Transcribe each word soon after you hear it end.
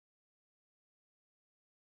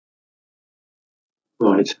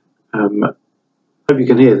Right. Hope you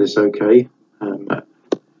can hear this okay.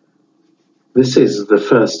 This is the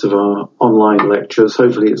first of our online lectures.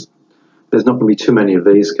 Hopefully there's not going to be too many of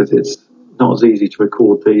these, because it's not as easy to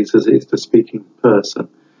record these as it is to speak in person.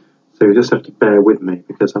 So you just have to bear with me,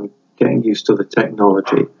 because I'm getting used to the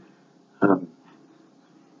technology.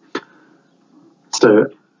 So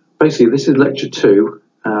basically this is lecture 2,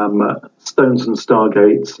 Stones and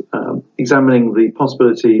Stargates, examining the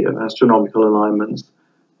possibility of astronomical alignments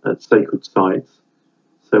at sacred sites.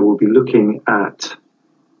 So we'll be looking at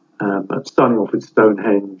starting off with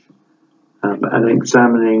Stonehenge, and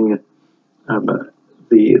examining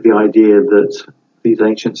the idea that these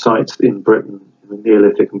ancient sites in Britain in the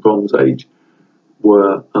Neolithic and Bronze Age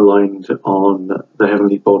were aligned on the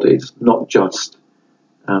heavenly bodies, not just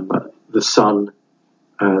the sun,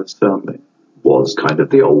 as was kind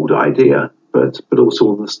of the old idea, but also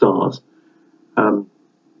on the stars.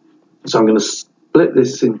 So I'm going to split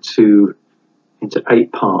this into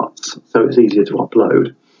 8 parts, so it's easier to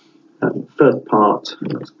upload. First part,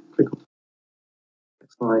 let's click on the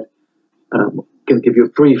next slide. I'm going to give you a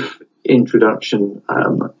brief introduction.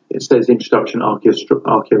 It says introduction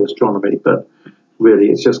archaeoastronomy, but really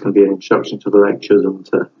it's just going to be an introduction to the lectures and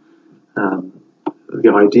to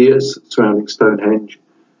the ideas surrounding Stonehenge.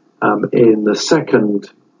 In the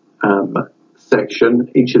second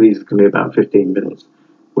section, each of these is going to be about 15 minutes.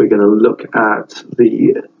 We're going to look at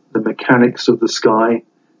the mechanics of the sky.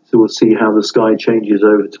 So we'll see how the sky changes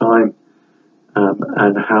over time,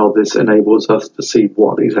 and how this enables us to see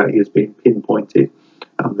what exactly is being pinpointed.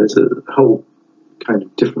 There's a whole kind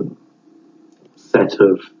of different set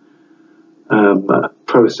of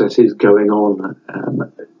processes going on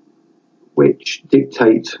which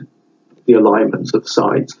dictate the alignments of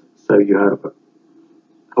sites. So you have a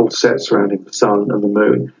whole set surrounding the sun and the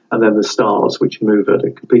moon, and then the stars, which move at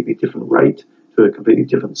a completely different rate to a completely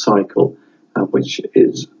different cycle, which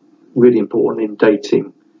is really important in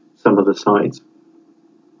dating some of the sites.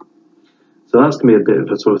 So that's going to be a bit of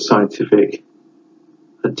a sort of scientific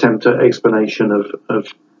attempt at explanation of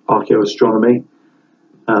archaeoastronomy.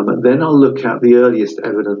 Then I'll look at the earliest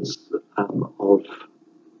evidence of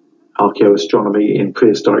archaeoastronomy in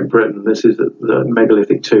prehistoric Britain. This is the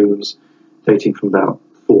megalithic tombs dating from about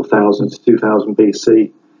 4000 to 2000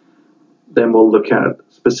 BC. Then we'll look at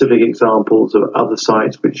specific examples of other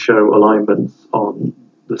sites which show alignments on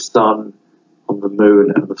the sun, on the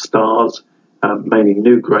moon and the stars, mainly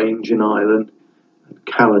Newgrange in Ireland and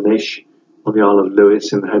Callanish on the Isle of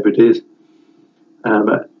Lewis in the Hebrides,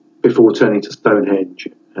 before turning to Stonehenge.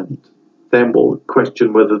 And then we'll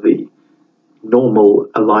question whether the normal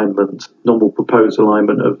proposed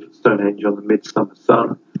alignment of Stonehenge on the midsummer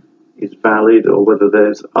sun is valid, or whether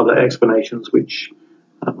there's other explanations which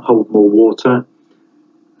hold more water.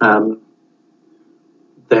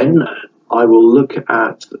 Then I will look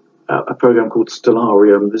at a program called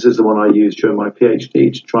Stellarium. This is the one I used during my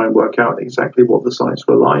PhD to try and work out exactly what the sites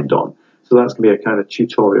were aligned on. So that's going to be a kind of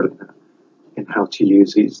tutorial in how to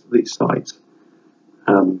use these sites.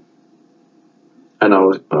 And I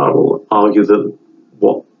will argue that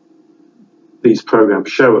what these programs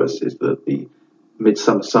show us is that the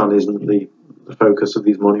midsummer sun isn't the focus of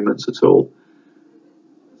these monuments at all.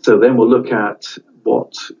 So then we'll look at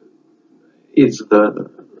what is the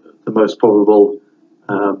most probable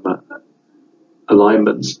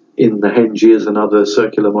alignments in the henges and other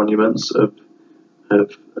circular monuments of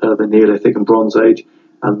the Neolithic and Bronze Age,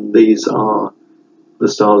 and these are the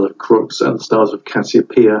stars of Crux and the stars of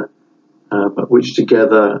Cassiopeia, which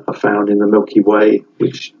together are found in the Milky Way,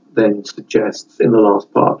 which then suggests in the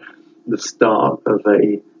last part the start of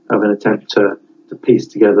an attempt to piece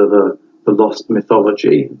together the lost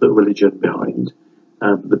mythology, the religion behind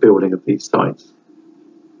the building of these sites.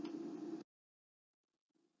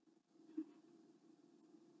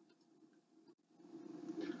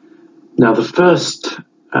 Now, the first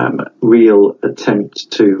real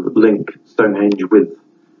attempt to link Stonehenge with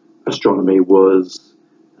astronomy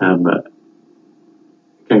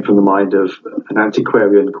came from the mind of an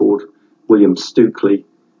antiquarian called William Stukeley,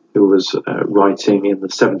 who was writing in the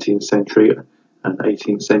 17th century and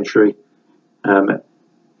 18th century.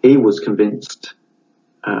 He was convinced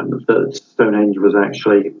that Stonehenge was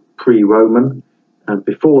actually pre-Roman, and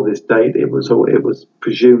before this date it was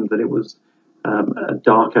presumed that it was a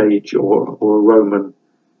Dark Age or a Roman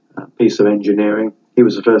piece of engineering. He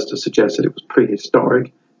was the first to suggest that it was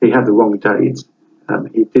prehistoric. He had the wrong dates.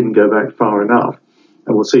 He didn't go back far enough,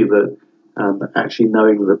 and we'll see that actually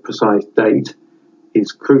knowing the precise date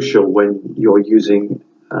is crucial when you're looking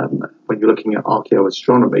at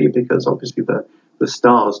archaeoastronomy, because obviously the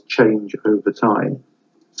stars change over time.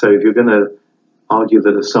 So if you're going to argue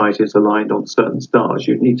that a site is aligned on certain stars,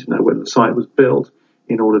 you need to know when the site was built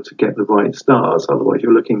in order to get the right stars. Otherwise,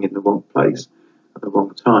 you're looking in the wrong place at the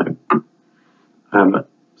wrong time.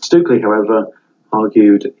 Stukely, however,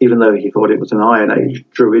 argued, even though he thought it was an Iron Age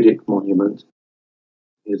Druidic monument,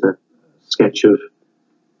 here's a sketch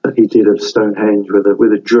that he did of Stonehenge with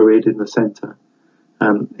a Druid in the centre.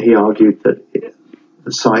 He argued that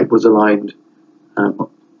the site was aligned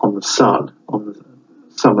on the sun, on the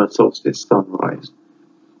summer solstice sunrise.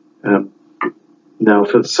 Now,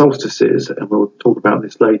 for the solstices, and we'll talk about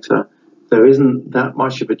this later, there isn't that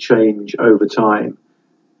much of a change over time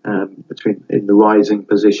in the rising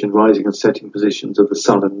and setting positions of the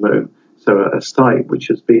sun and moon. So a site which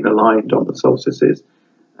has been aligned on the solstices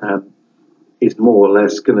is more or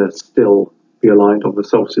less going to still be aligned on the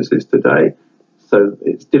solstices today. So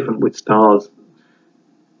it's different with stars.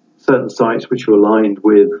 Certain sites which are aligned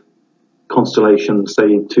with constellations, say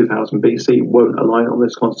in 2000 BC, won't align on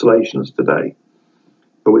those constellations today.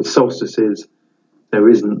 But with solstices, there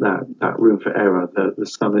isn't that room for error. The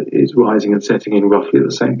sun is rising and setting in roughly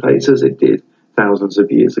the same place as it did thousands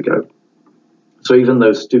of years ago. So even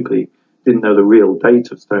though Stukely didn't know the real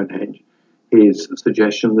date of Stonehenge, his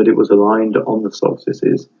suggestion that it was aligned on the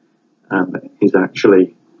solstices is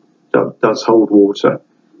actually does hold water,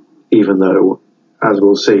 even though, as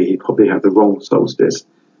we'll see, he probably had the wrong solstice.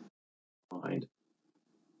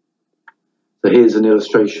 So here's an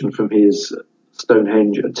illustration from his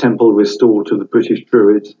Stonehenge, a temple restored to the British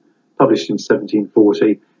Druids, published in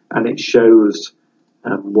 1740, and it shows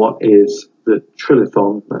what is the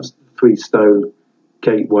trilithon, that's the 3-stone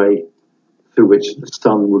gateway through which the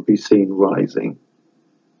sun would be seen rising.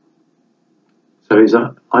 So his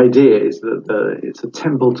idea is that it's a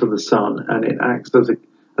temple to the sun, and it acts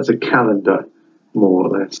as a calendar, more or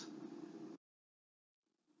less.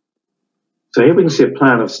 So here we can see a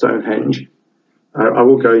plan of Stonehenge. I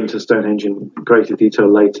will go into Stonehenge in greater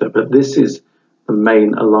detail later, but this is the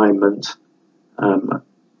main alignment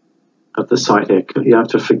of the site here. You have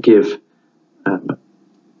to forgive the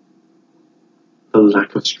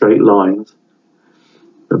lack of straight lines.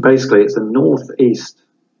 But basically, it's a northeast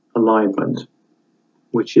alignment,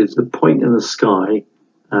 which is the point in the sky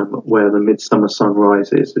where the midsummer sun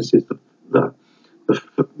rises. This is the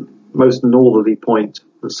most northerly point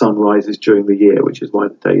the sun rises during the year, which is why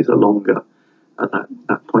the days are longer at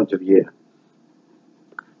that point of year.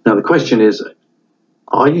 Now the question is,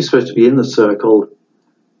 are you supposed to be in the circle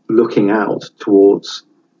looking out towards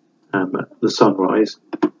the sunrise,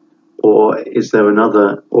 or is there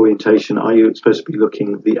another orientation? Are you supposed to be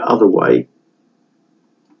looking the other way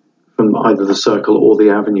from either the circle or the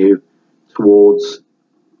avenue towards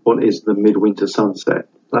what is the midwinter sunset?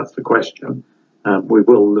 That's the question. We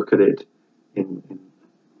will look at it in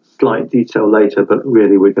slight detail later, but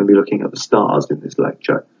really we're going to be looking at the stars in this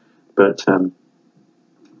lecture. But to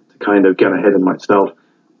kind of get ahead of myself,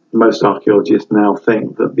 most archaeologists now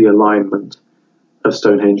think that the alignment of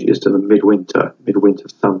Stonehenge is to the midwinter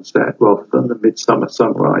sunset rather than the midsummer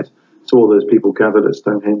sunrise. So all those people gathered at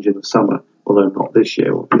Stonehenge in the summer, although not this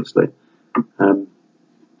year obviously,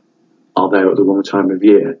 are there at the wrong time of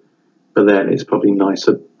year. But then it's probably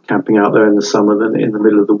nicer camping out there in the summer than in the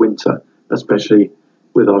middle of the winter, especially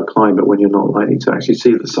with our climate when you're not likely to actually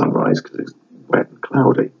see the sunrise because it's wet and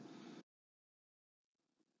cloudy.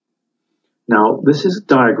 Now, this is a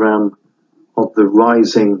diagram of the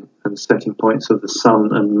rising and setting points of the sun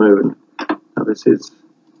and moon. Now, this is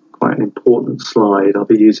quite an important slide. I'll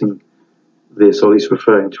be using this, or at least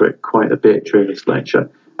referring to it quite a bit during this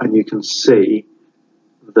lecture. And you can see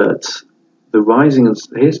that the rising,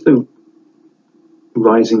 here's the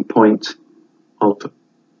rising point of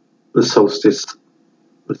the solstice,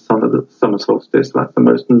 the summer solstice. That's the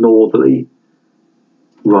most northerly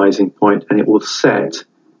rising point, and it will set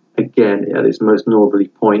again at its most northerly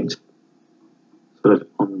point, sort of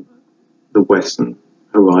on the western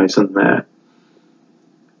horizon there.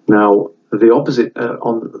 Now, the opposite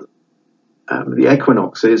on the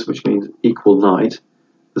equinoxes, which means equal night,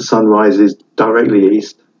 the sun rises directly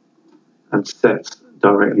east and sets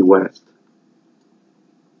directly west.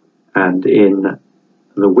 And in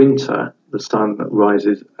the winter, the sun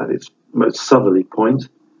rises at its most southerly point,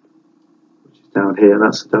 which is down here.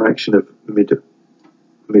 That's the direction of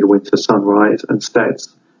midwinter sunrise, and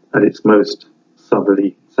sets at its most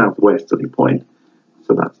southerly, southwesterly point.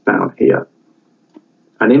 So that's down here.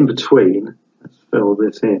 And in between, let's fill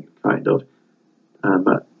this in, kind of,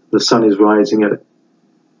 the sun is rising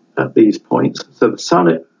at these points. So the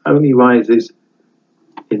sun only rises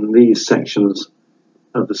in these sections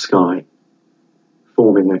of the sky,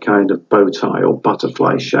 forming a kind of bow tie or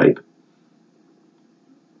butterfly shape.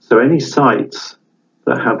 So any sites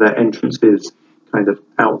that have their entrances kind of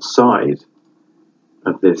outside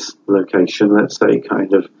of this location, let's say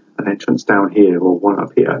kind of an entrance down here or one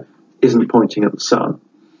up here, isn't pointing at the sun.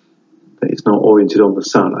 It's not oriented on the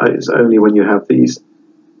sun. It's only when you have these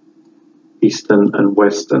eastern and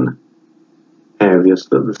western areas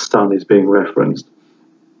that the sun is being referenced.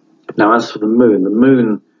 Now, as for the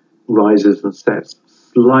moon rises and sets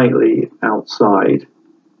slightly outside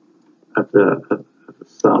of the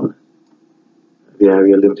sun, the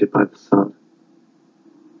area limited by the sun.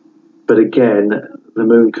 But again, the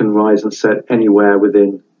moon can rise and set anywhere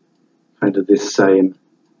within kind of this same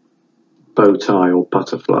bow tie or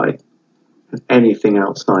butterfly. And anything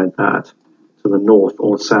outside that, to the north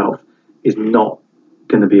or south, is not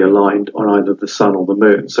going to be aligned on either the sun or the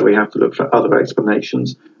moon. So we have to look for other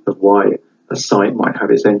explanations of why a site might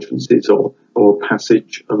have its entrances or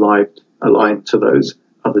passage aligned to those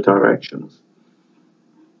other directions.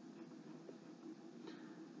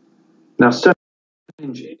 Now,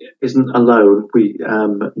 Stonehenge isn't alone. We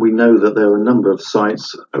know that there are a number of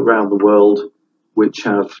sites around the world which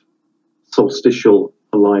have solstitial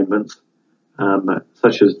alignment,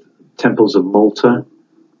 such as temples of Malta,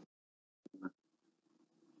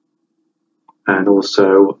 and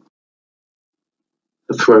also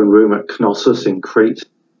the throne room at Knossos in Crete,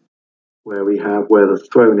 where the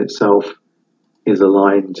throne itself is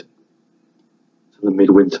aligned to the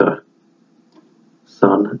midwinter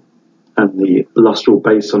sun, and the lustral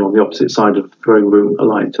basin on the opposite side of the throne room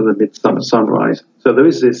aligned to the midsummer sunrise. So there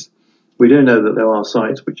is this. We do know that there are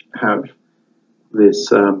sites which have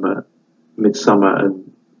this midsummer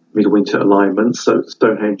and midwinter alignment. So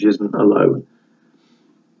Stonehenge isn't alone.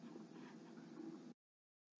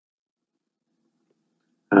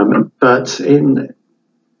 But in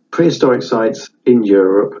prehistoric sites in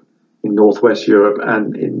Europe, in northwest Europe,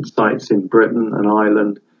 and in sites in Britain and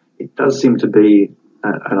Ireland, it does seem to be,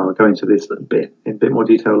 and I'll go into this in a bit more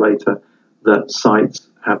detail later, that sites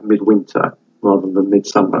have midwinter rather than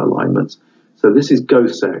midsummer alignments. So this is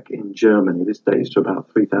Goseck in Germany. This dates to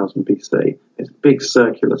about 3000 BC. It's a big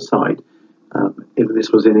circular site. If this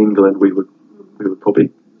was in England, we would probably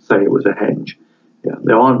say it was a henge. Yeah,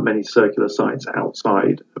 there aren't many circular sites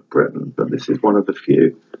outside of Britain, but this is one of the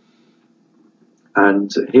few.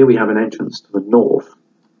 And here we have an entrance to the north.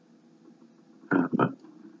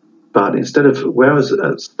 But instead of, whereas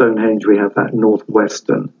at Stonehenge we have that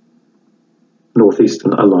northeastern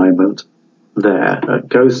alignment there, at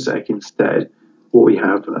Goseck instead, what we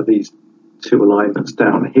have are these two alignments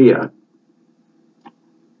down here,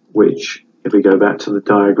 which, if we go back to the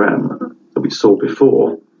diagram that we saw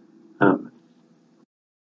before,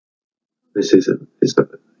 this is a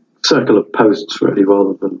circle of posts really,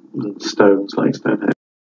 rather than stones like Stonehenge.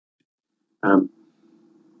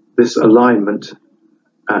 This alignment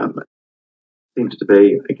seems to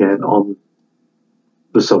be again on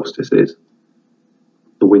the solstices,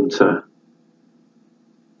 the winter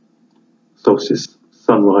solstice,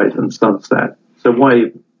 sunrise and sunset. So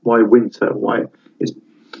why winter?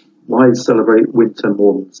 Why celebrate winter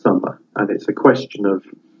more than summer? And it's a question of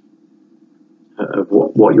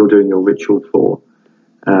what you're doing your ritual for.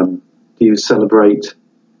 Do you celebrate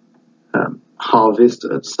harvest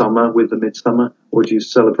at summer with the midsummer, or do you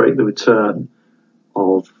celebrate the return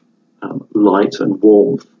of light and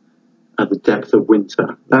warmth at the depth of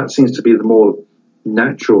winter? That seems to be the more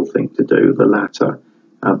natural thing to do, the latter.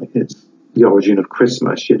 It's the origin of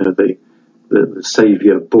Christmas, the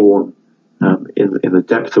Saviour born in the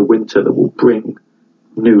depth of winter that will bring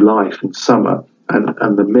new life in summer.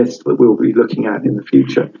 And the myths that we'll be looking at in the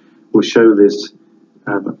future will show this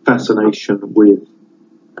fascination with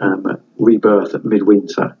rebirth at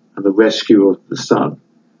midwinter and the rescue of the sun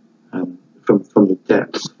from the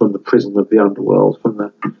depths, from the prison of the underworld, from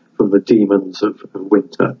the demons of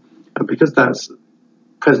winter. And because that's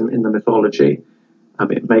present in the mythology,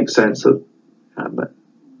 it makes sense that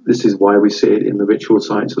this is why we see it in the ritual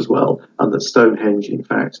sites as well, and that Stonehenge, in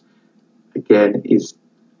fact, again, is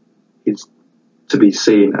to be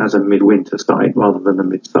seen as a midwinter site rather than a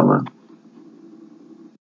midsummer.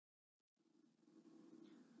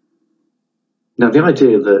 Now, the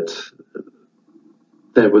idea that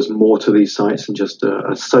there was more to these sites than just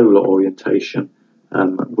a solar orientation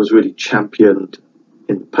was really championed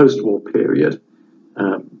in the post-war period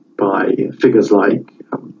by figures like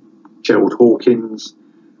Gerald Hawkins,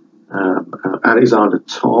 Alexander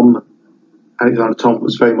Thom. Alexander Thom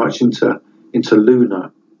was very much into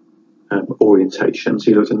lunar orientations.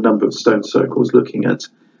 He looked at a number of stone circles looking at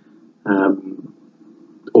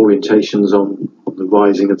orientations on the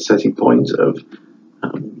rising and setting point of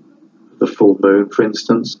the full moon, for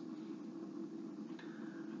instance.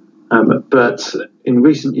 But in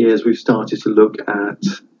recent years, we've started to look at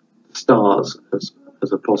stars as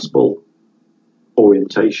a possible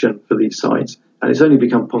orientation for these sites. And it's only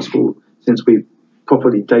become possible since we've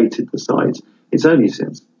properly dated the sites. It's only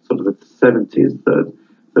since sort of the 70s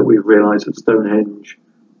that we've realised that Stonehenge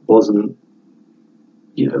wasn't,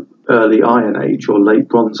 early Iron Age or late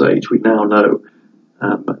Bronze Age. We now know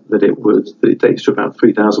that it dates to about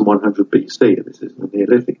 3,100 BC. This is the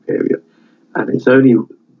Neolithic period. And it's only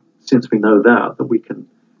since we know that we can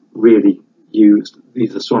really use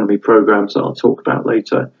these astronomy programs that I'll talk about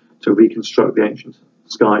later to reconstruct the ancient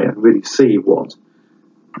sky and really see what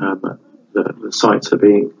the sites are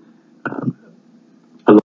being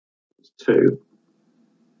aligned to.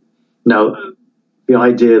 Now, the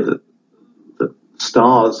idea that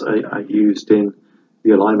stars are used in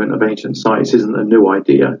the alignment of ancient sites isn't a new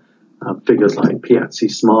idea. Figures like Piazzi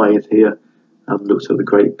Smythe here looked at the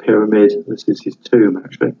Great Pyramid. This is his tomb,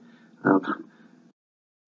 actually.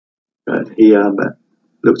 He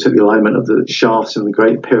looked at the alignment of the shafts in the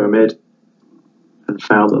Great Pyramid and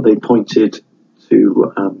found that they pointed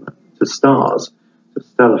to stars, to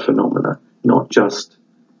stellar phenomena, not just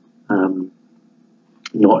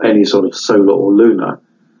not any sort of solar or lunar.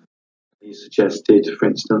 He suggested, for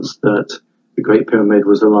instance, that the Great Pyramid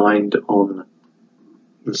was aligned on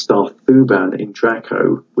the star Thuban in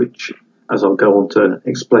Draco, which, as I'll go on to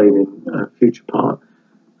explain in a future part,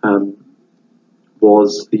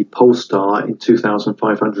 was the pole star in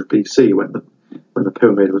 2500 BC when the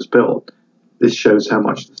pyramid was built. This shows how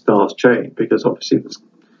much the stars change, because obviously the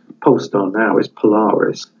pole star now is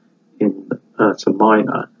Polaris in Ursa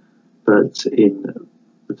Minor, but in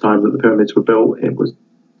the time that the pyramids were built, it was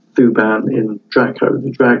Thuban in Draco,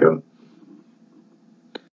 the dragon.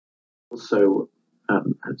 Also,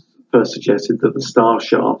 has first suggested that the star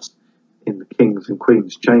shafts in the King's and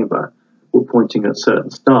Queen's chamber were pointing at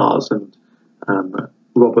certain stars, and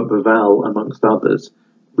Robert Bauval, amongst others,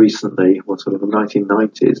 recently, sort of the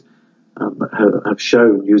 1990s, have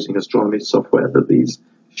shown using astronomy software that these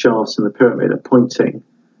shafts in the pyramid are pointing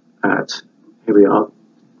at, here we are,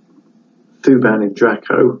 Thuban in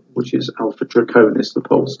Draco, which is Alpha Draconis, the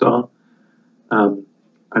pole star, and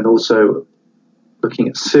also looking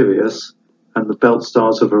at Sirius and the belt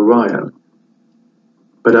stars of Orion,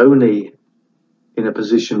 but only in a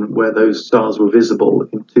position where those stars were visible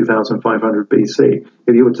in 2500 BC.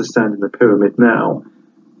 If you were to stand in the pyramid now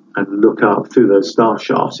and look up through those star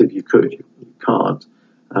shafts, if you could, you can't,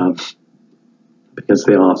 because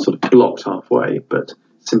they are sort of blocked halfway, but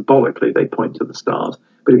symbolically they point to the stars.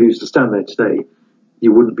 But if you used to stand there today,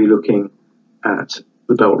 you wouldn't be looking at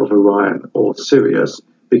the belt of Orion or Sirius,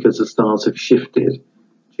 because the stars have shifted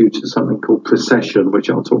due to something called precession, which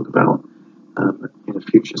I'll talk about in a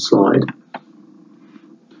future slide.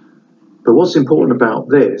 But what's important about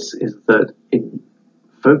this is that in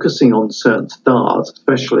focusing on certain stars,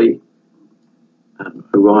 especially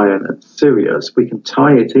Orion and Sirius, we can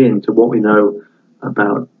tie it into what we know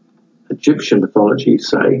about Egyptian mythology,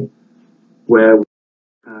 say, where we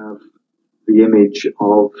have the image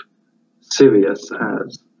of Sirius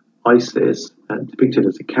as Isis, depicted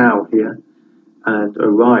as a cow here, and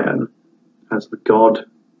Orion as the god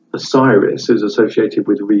Osiris, who's associated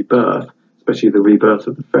with rebirth, especially the rebirth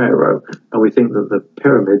of the pharaoh. And we think that the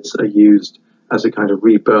pyramids are used as a kind of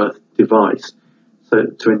rebirth device, so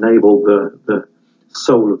to enable the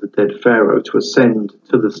soul of the dead pharaoh to ascend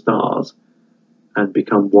to the stars and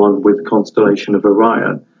become one with the constellation of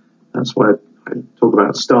Orion. That's why I talk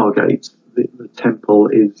about stargates. The temple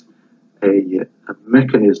is a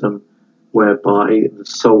mechanism whereby the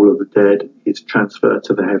soul of the dead is transferred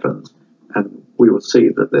to the heavens. And we will see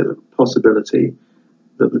that there's a possibility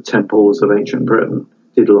that the temples of ancient Britain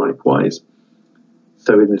did likewise.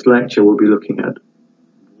 So in this lecture, we'll be looking at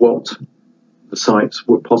what the sites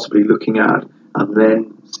were possibly looking at, and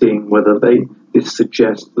then seeing whether this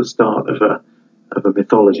suggests the start of a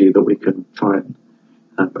mythology that we can try and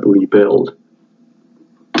rebuild.